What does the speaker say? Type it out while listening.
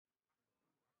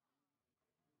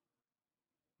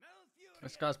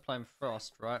This guy's playing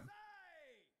Frost, right?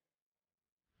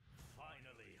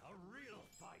 Finally, a real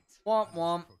fight. Womp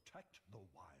womp.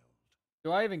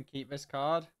 Do I even keep this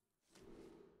card?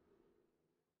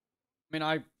 I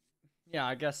mean, yeah,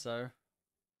 I guess so.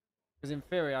 Because in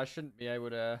theory, I shouldn't be able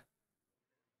to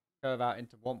curve out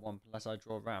into Womp Womp unless I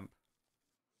draw ramp.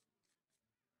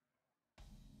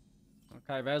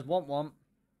 Okay, there's Womp Womp.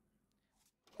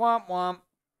 Womp Womp.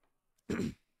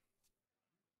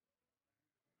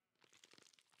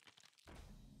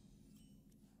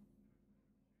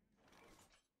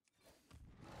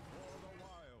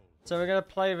 So we're going to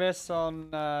play this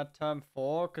on turn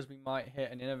 4 because we might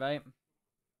hit an Innovate.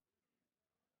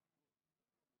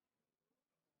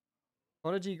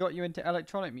 Prodigy got you into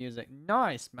electronic music.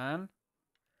 Nice, man.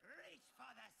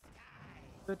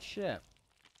 Good shit.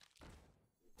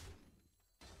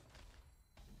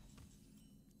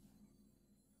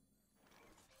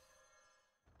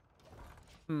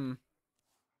 I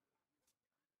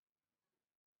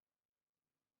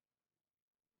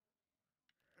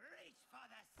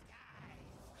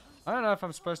don't know if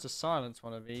I'm supposed to silence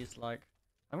one of these. Like,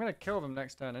 I'm going to kill them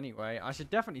next turn anyway. I should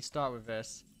definitely start with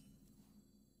this.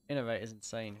 Innovate is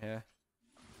insane here.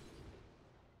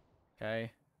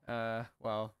 Okay.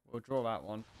 Well, we'll draw that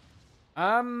one.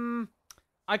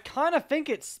 I kind of think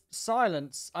it's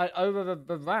silence over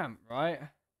the ramp, right?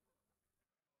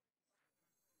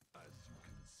 I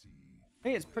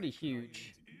think it's pretty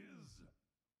huge.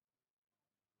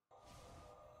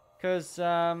 Because,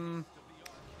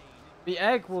 the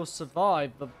egg will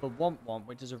survive the Womp Womp,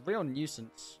 which is a real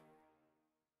nuisance.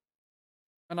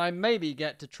 And I maybe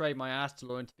get to trade my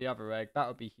Astalor into the other egg. That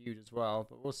would be huge as well,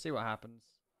 but we'll see what happens.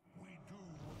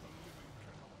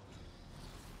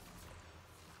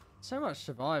 So much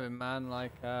surviving, man.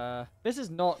 Like, this is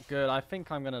not good. I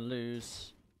think I'm going to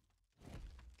lose.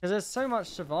 Because there's so much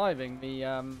surviving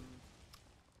the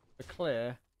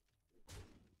clear.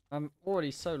 I'm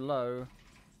already so low.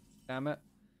 Damn it.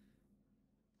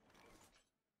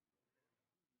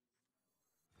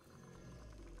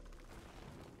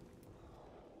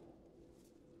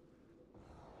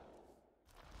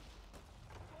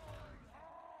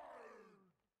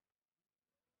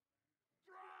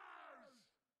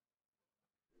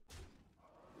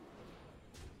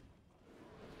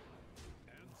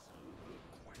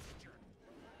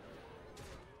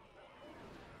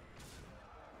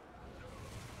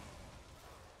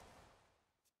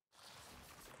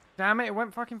 Damn it, it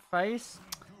went fucking face.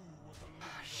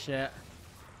 Shit.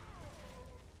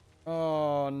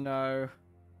 Oh no.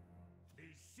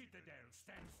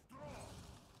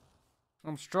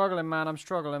 I'm struggling, man. I'm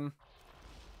struggling.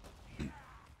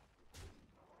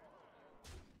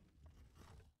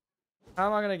 How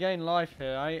am I going to gain life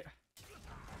here? I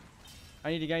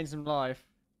need to gain some life.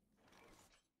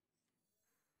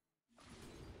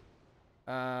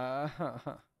 I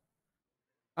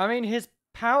mean, his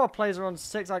power plays are on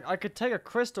 6. I could take a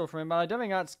crystal from him, but I don't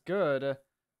think that's good.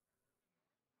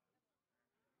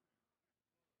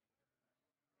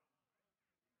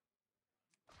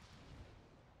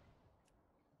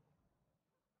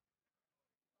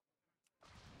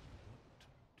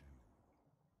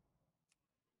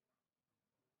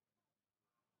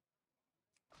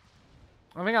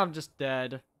 I think I'm just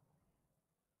dead.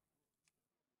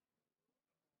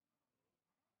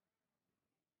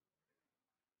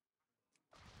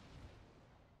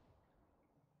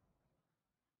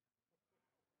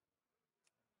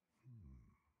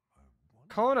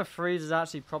 Corner Freeze is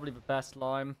actually probably the best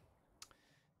line.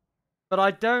 But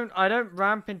I don't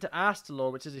ramp into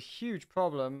Astalor, which is a huge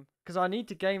problem. Because I need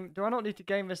to gain... Do I not need to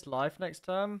gain this life next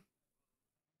turn?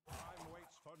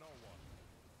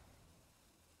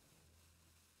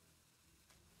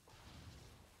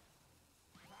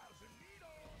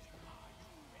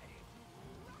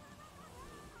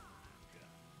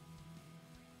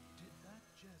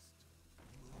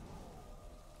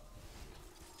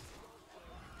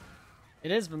 It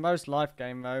is the most life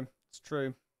game, though. It's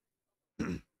true.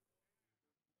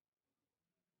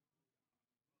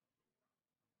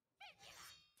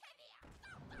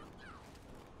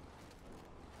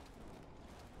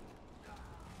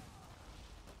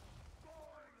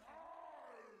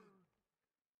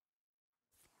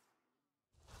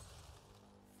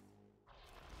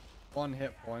 One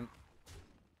hit point.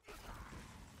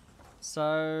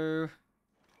 So...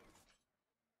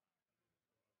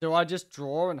 Do I just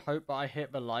draw and hope that I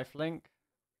hit the life link?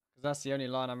 Because that's the only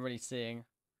line I'm really seeing.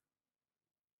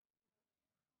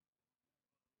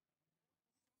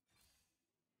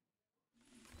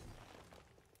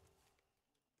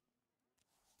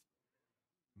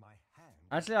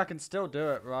 Actually, I can still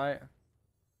do it, right?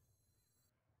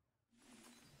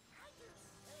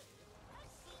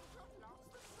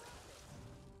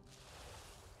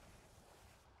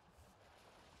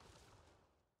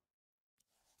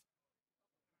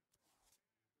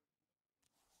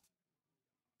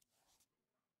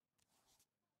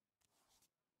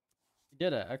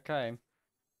 Did it? Okay.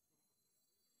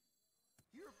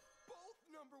 You're both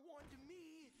number one to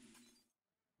me.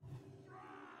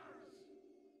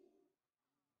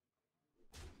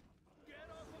 Get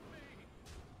off of me.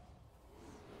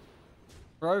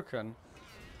 Broken.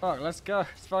 Fuck, let's go.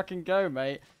 Let's fucking go,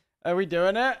 mate. Are we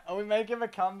doing it? Are we making a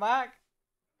comeback?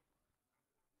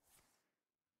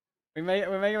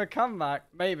 We're making a comeback.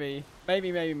 Maybe.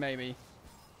 Maybe.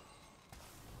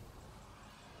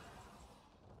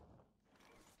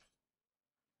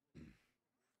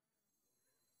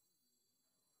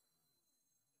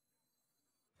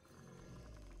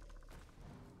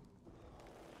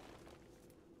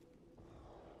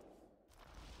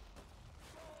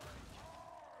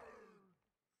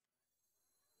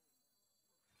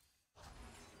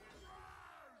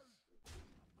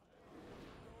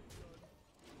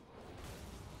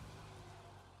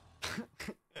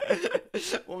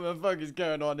 What the fuck is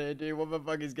going on here, dude? What the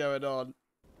fuck is going on?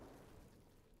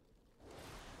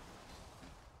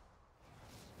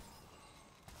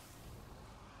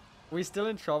 We still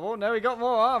in trouble? No, we got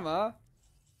more armor.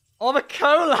 Oh, the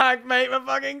Kolak, mate. The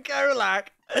fucking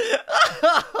Kolak.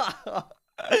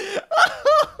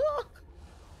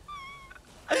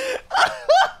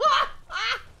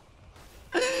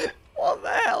 What the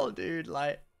hell, dude?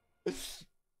 Like...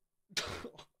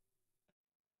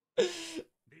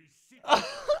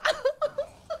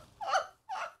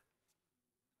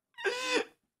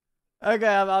 Okay,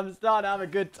 I'm starting to have a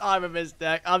good time with this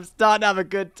deck. I'm starting to have a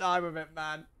good time with it,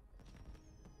 man.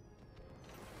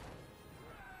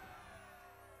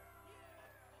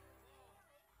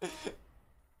 Haven't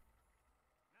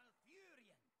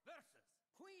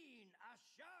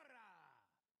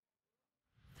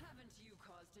you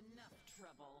caused enough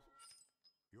trouble?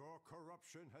 Your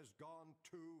corruption has gone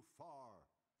too far.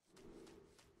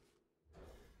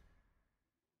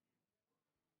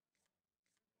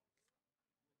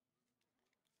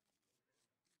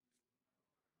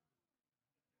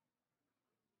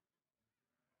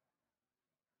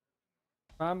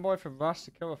 Fanboy from Rush to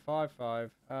kill a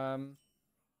 5/5.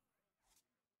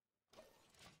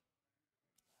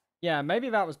 Yeah, maybe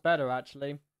that was better,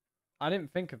 actually. I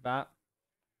didn't think of that.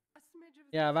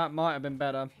 Yeah, that might have been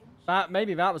better.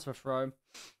 Maybe that was for throw.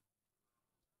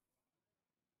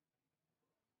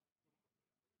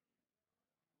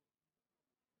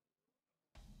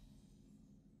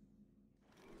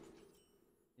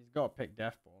 He's got to pick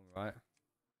Deathborn, right?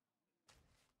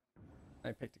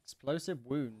 I picked Explosive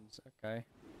Wounds. Okay.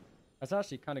 That's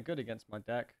actually kind of good against my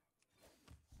deck.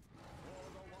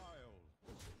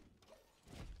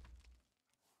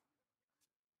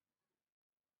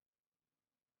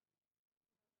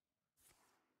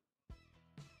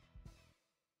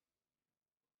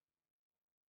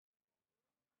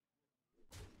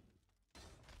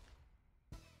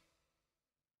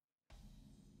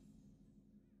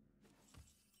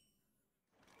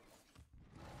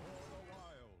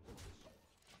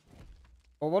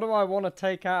 Well, what do I want to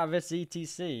take out of this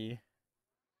ETC?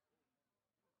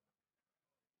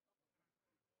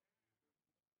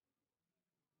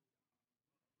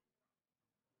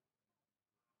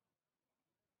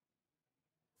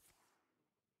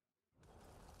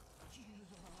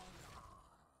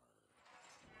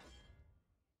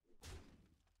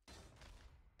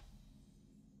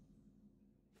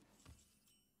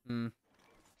 Hmm.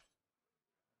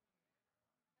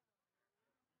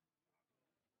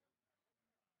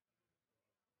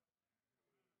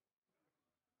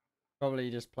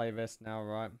 Probably just play this now,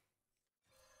 right?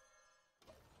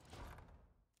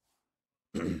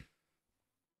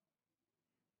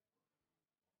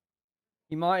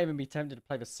 He might even be tempted to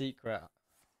play the secret.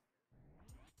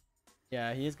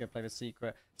 Yeah, he is going to play the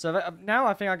secret. So now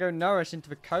I think I go Nourish into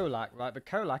the Kolak, right? The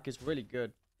Kolak is really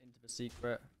good into the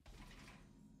secret.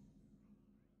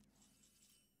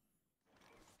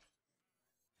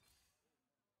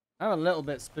 I'm a little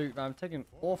bit spooked, but I'm taking an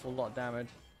awful lot of damage.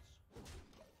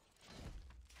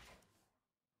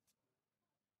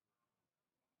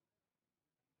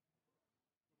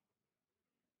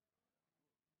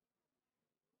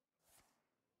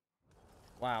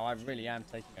 Wow, I really am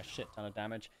taking a shit ton of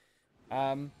damage.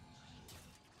 Probably,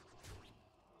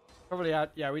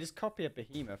 yeah, we just copy a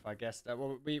Behemoth, I guess.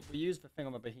 Well, we use the thing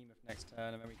on the Behemoth next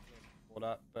turn, and then we kill it caught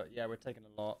up. But yeah, we're taking a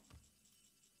lot.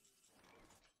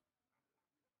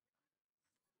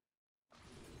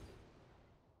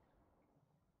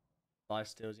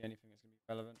 Lifesteal is the only thing that's going to be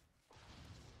relevant.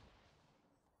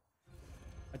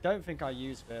 I don't think I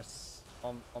use this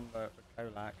on the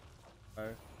Kolak,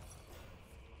 though.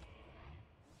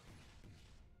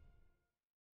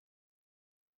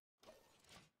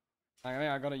 I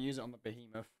think I gotta use it on the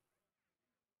Behemoth.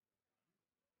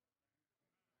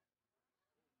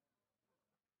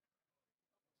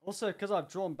 Also, because I've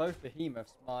drawn both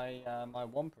behemoths, my my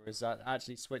Wampa is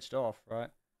actually switched off, right?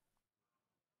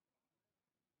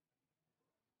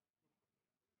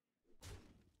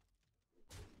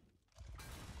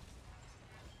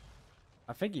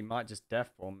 I think he might just death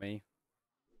bomb me.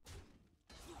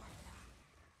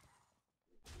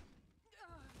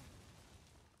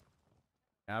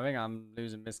 Yeah, I think I'm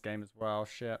losing this game as well.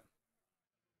 Shit. It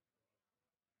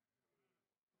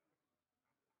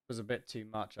was a bit too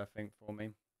much, I think, for me.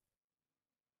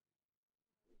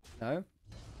 No? What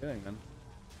are you doing then?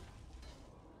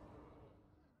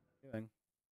 What are you doing?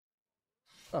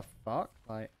 What the fuck?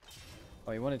 Like,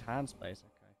 oh, he wanted hand space. Okay.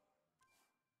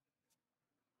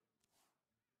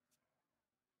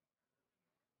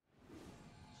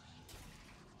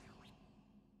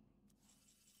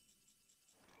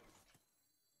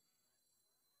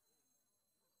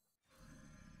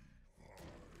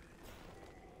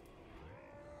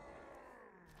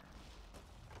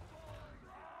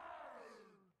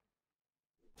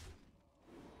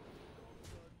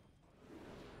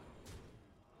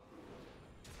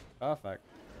 Perfect.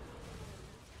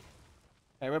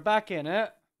 Okay, we're back in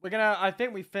it. We're gonna. I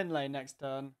think we Finlay next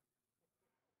turn.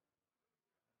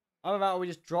 Either that or we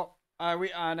just drop. No,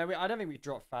 I don't think we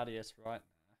drop Thaddius, right?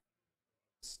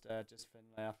 Just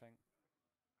Finlay, I think.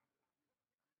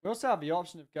 We also have the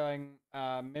option of going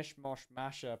Mishmosh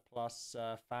Masher plus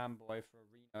Fanboy for a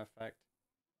Reno effect.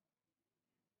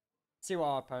 See what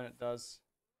our opponent does.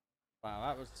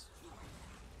 Wow,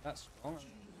 that's strong.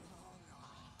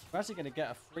 We're actually going to get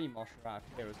a free Mosher out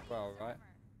of here as well, right?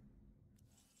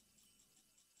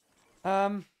 I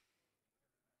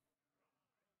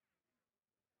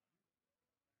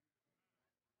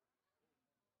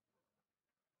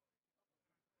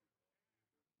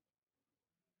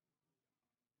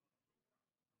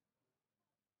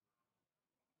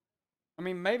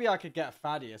mean, maybe I could get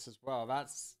Thaddius as well.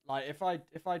 That's like if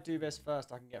I do this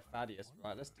first, I can get Thaddius.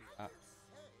 Right, let's do that.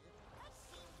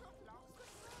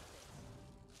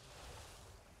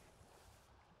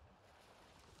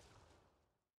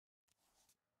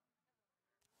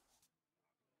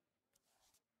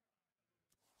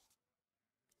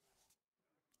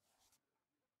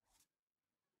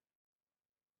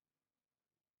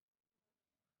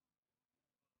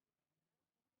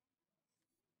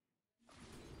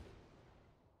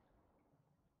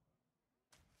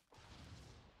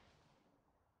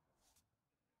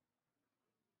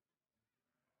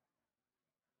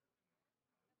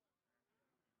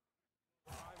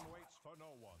 Time waits for no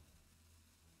one.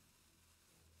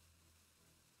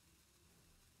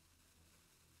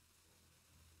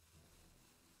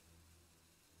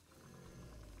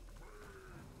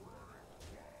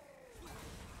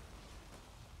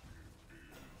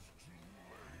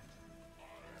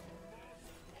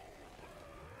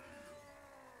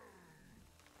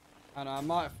 And I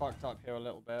might have fucked up here a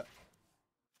little bit.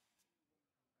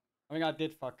 I think I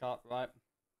did fuck up, right?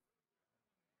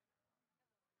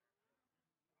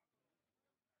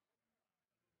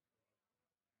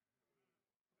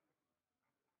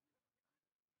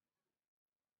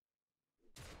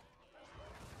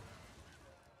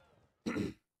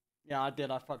 Yeah, I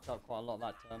did. I fucked up quite a lot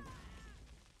that turn.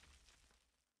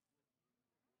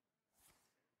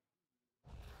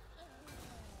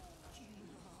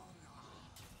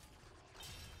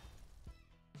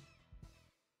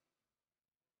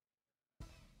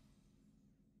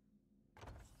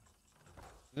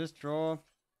 This draw.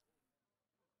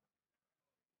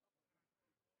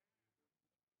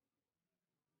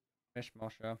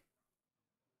 Mishmosher.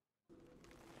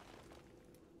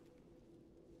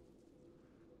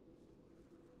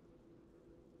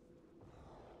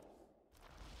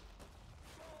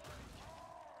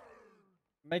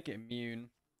 Make it immune.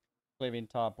 Clear the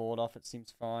entire board off. It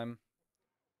seems fine.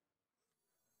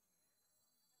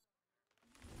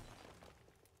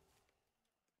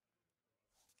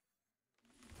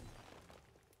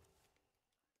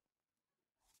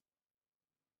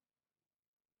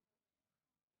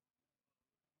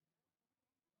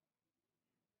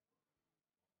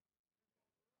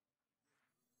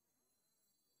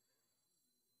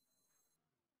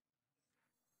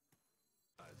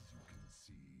 As you can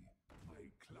see, my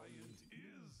client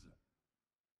is.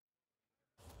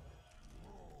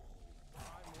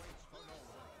 Time waits for no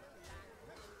one.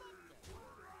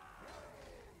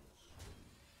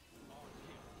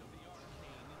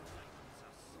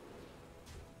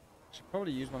 Should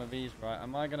probably use one of these, right?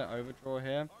 Am I going to overdraw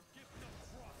here?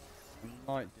 I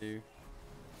might do.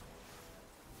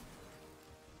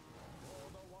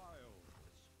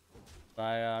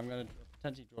 I'm going to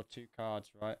potentially draw 2 cards,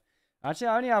 right? Actually,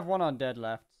 I only have 1 undead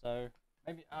left, so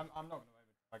maybe I'm not going to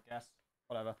overdraw, I guess.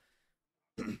 Whatever.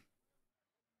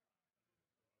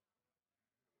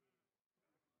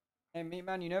 Hey, Meat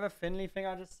Man, you know the Finley thing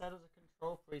I just said as a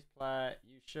control freeze player?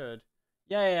 You should.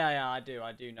 Yeah, I do.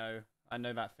 I do know. I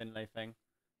know that Finlay thing.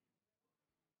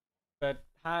 But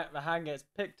the hand gets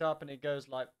picked up and it goes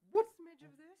like, whoop, Smidge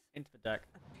of this, into the deck.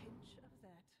 a pinch of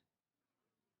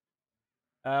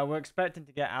that. We're expecting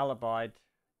to get Alibied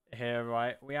here,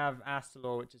 right? We have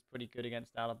Astalor, which is pretty good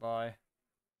against Alibi.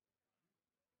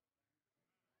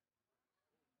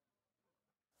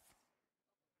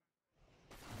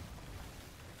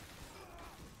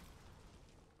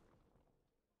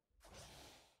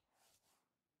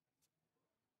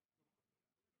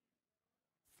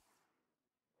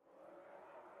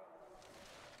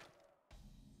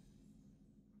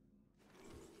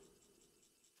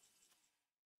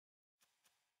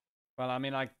 Well, I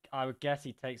mean, I would guess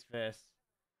he takes this.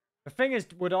 The thing is,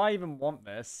 would I even want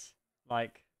this?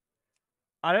 Like,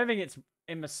 I don't think it's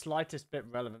in the slightest bit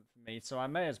relevant for me, so I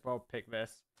may as well pick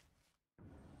this.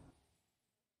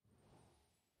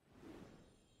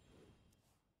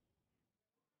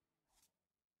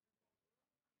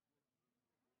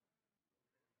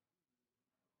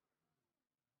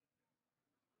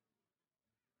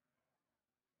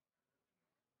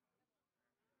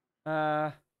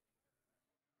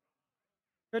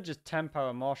 Could just tempo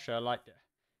a Mosha. Like,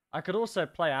 I could also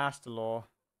play Astalor.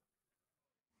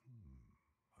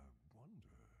 I wonder.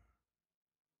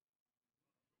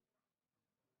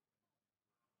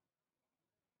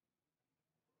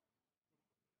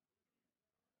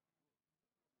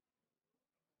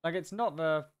 Like, it's not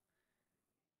the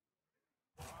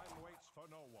Time waits for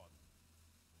no one.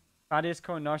 Thaddius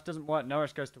coin Nourish doesn't work.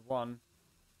 Nourish goes to 1.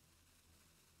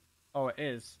 Oh, it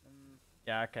is.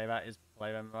 Yeah, okay, that is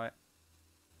play then, right?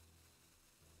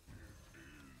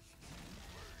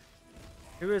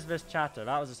 Who is this chatter?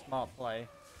 That was a smart play.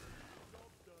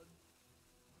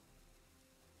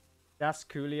 That's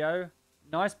Coolio.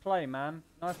 Nice play, man.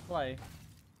 Nice play.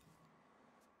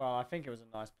 Well, I think it was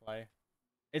a nice play.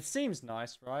 It seems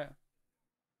nice, right?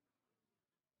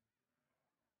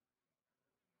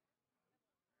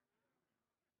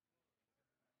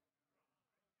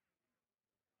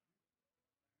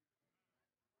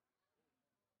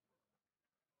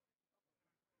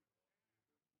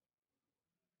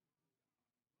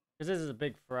 Because this is a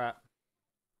big threat.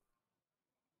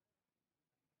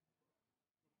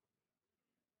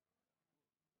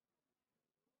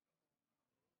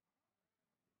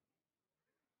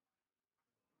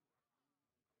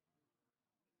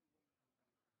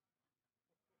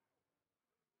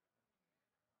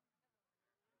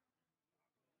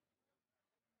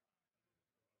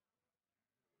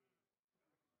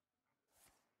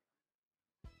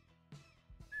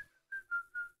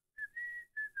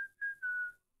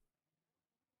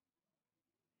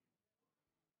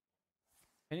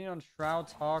 Opinion on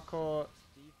Shroud's hardcore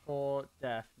D4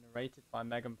 death, narrated by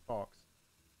Megan Fox.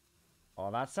 Oh,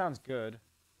 that sounds good.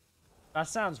 That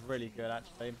sounds really good,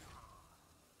 actually.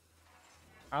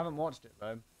 I haven't watched it,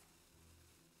 though.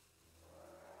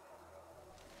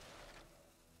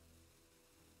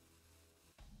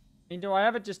 I mean, do I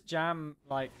ever just jam,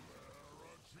 like,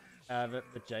 the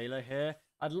Jailer here?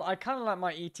 I kind of like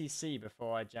my ETC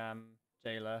before I jam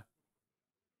Jailer.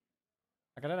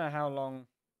 Like, I don't know how long...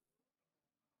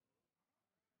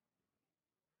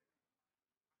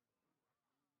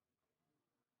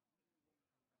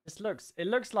 It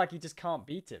looks like he just can't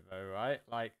beat it, though, right?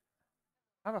 Like,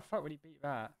 how the fuck would he beat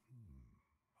that?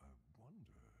 I wonder.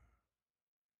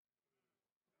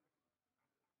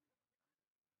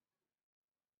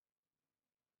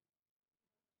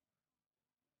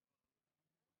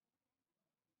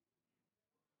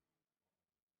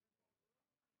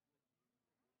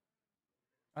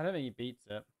 I don't think he beats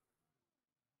it.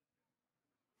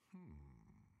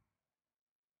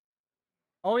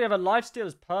 Oh yeah, but lifesteal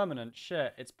is permanent.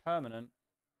 Shit, it's permanent.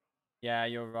 Yeah,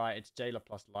 you're right. It's Jailer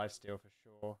plus lifesteal for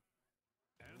sure.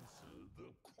 Answer the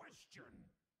question.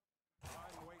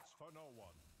 Time waits for no one.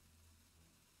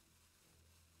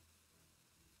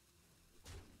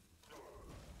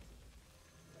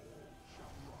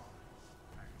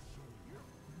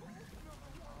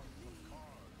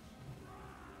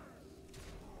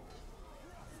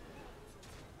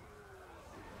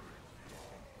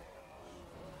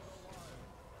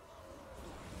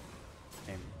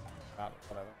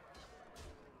 Whatever.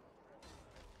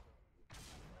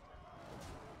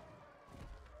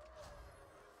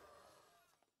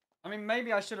 I mean,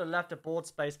 maybe I should have left a board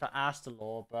space for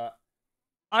Astalor, but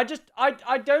I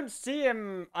don't see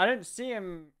him. I don't see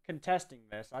him contesting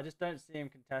this. I just don't see him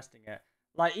contesting it.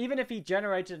 Like, even if he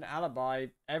generated an alibi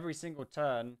every single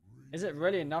turn, is it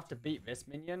really enough to beat this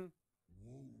minion?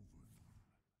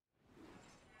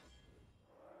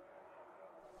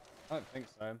 I don't think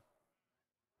so.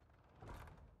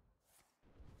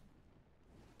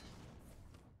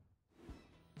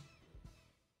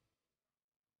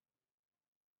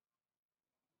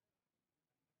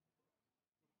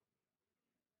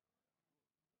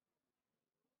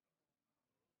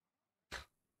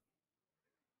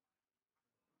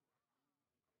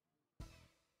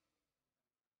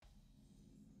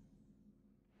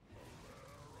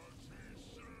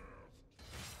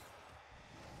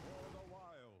 For the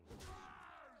wild.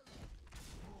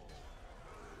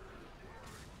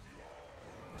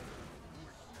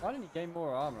 Why didn't you gain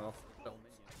more armor off the little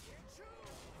minion?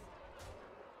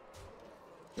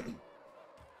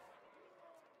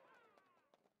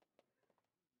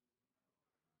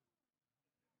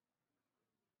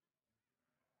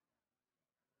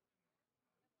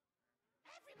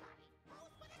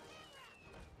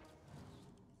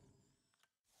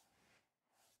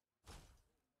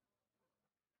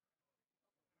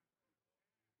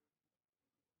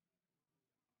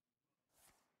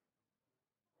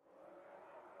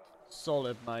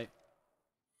 Solid, mate.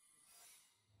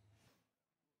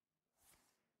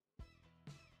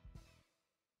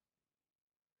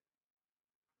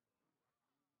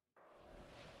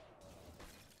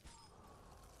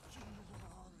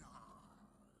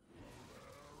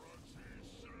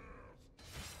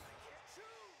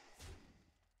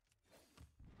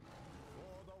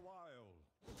 For the wild.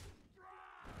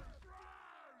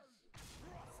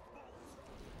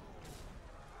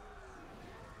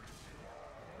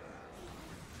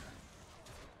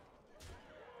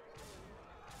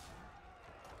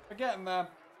 We're getting there.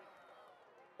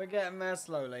 We're getting there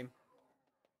slowly.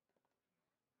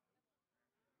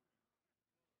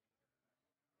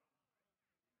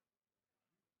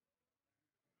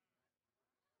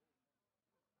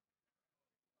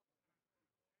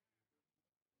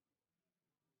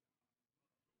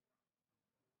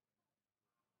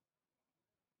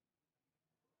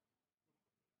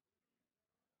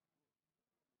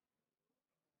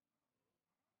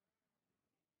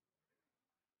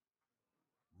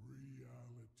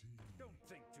 Reality. Don't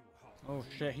think too hard. Oh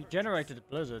shit, he generated a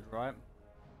blizzard, right?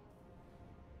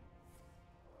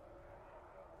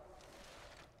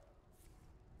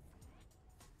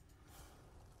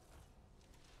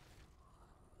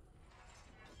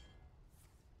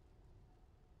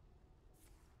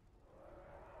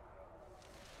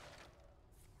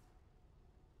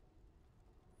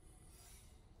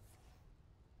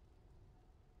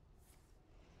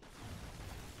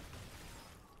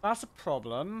 That's a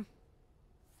problem.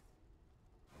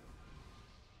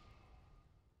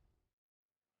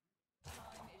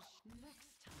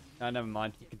 No, never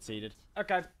mind. He conceded.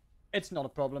 Okay. It's not a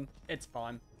problem. It's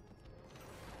fine.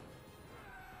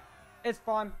 It's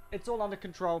fine. It's all under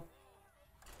control.